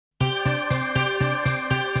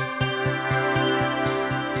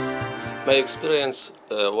My experience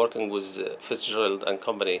working with FitzGerald and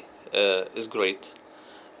Company is great.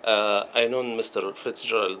 I known Mr.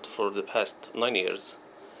 FitzGerald for the past 9 years.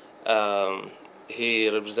 He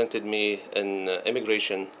represented me in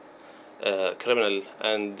immigration, criminal,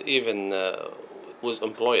 and even with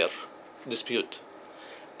employer dispute.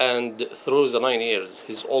 And through the 9 years,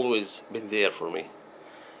 he's always been there for me.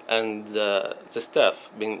 And the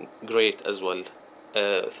staff been great as well.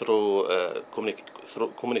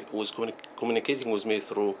 Communicating with me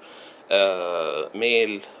through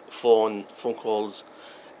mail, phone calls,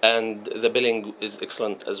 and the billing is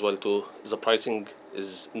excellent as well too. The pricing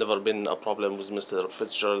is never been a problem with Mr.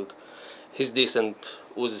 FitzGerald. He's decent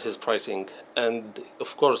with his pricing, and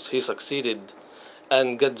of course he succeeded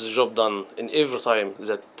and get the job done in every time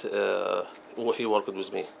that he worked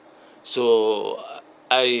with me. So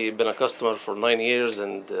I've been a customer for 9 years,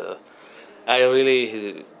 and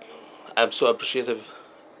I'm so appreciative,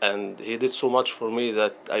 and he did so much for me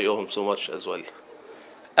that I owe him so much as well.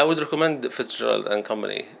 I would recommend FitzGerald and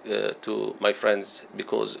Company to my friends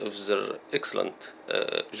because of their excellent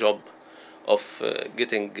job of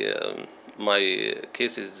getting my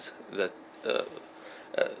cases that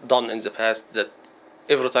done in the past. That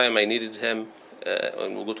every time I needed him,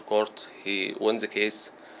 when we go to court, he wins the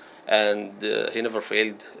case, and he never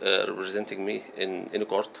failed representing me in any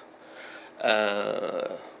court.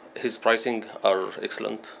 His pricing are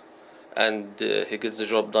excellent, and he gets the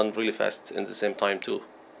job done really fast in the same time too,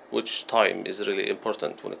 which time is really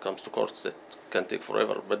important when it comes to courts that can take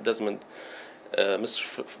forever. But Desmond,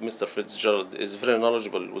 Mr. FitzGerald is very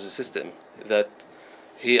knowledgeable with the system, that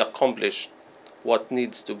he accomplished what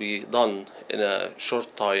needs to be done in a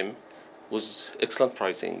short time with excellent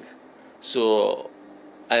pricing. So,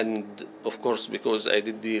 and of course, because I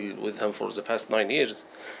did deal with him for the past 9 years,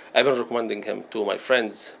 I've been recommending him to my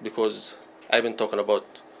friends, because I've been talking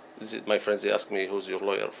about my friends. They ask me, who's your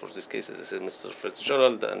lawyer for these cases? I said, Mr.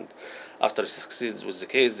 FitzGerald, and after he succeeds with the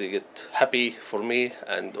case, they get happy for me,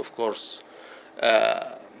 and of course,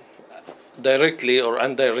 directly or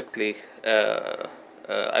indirectly,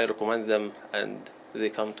 I recommend them, and they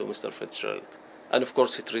come to Mr. FitzGerald. And of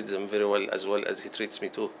course, he treats them very well as he treats me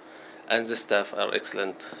too. And the staff are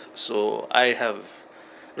excellent. So I have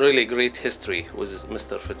really great history with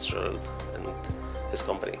Mr. FitzGerald and his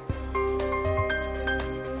company.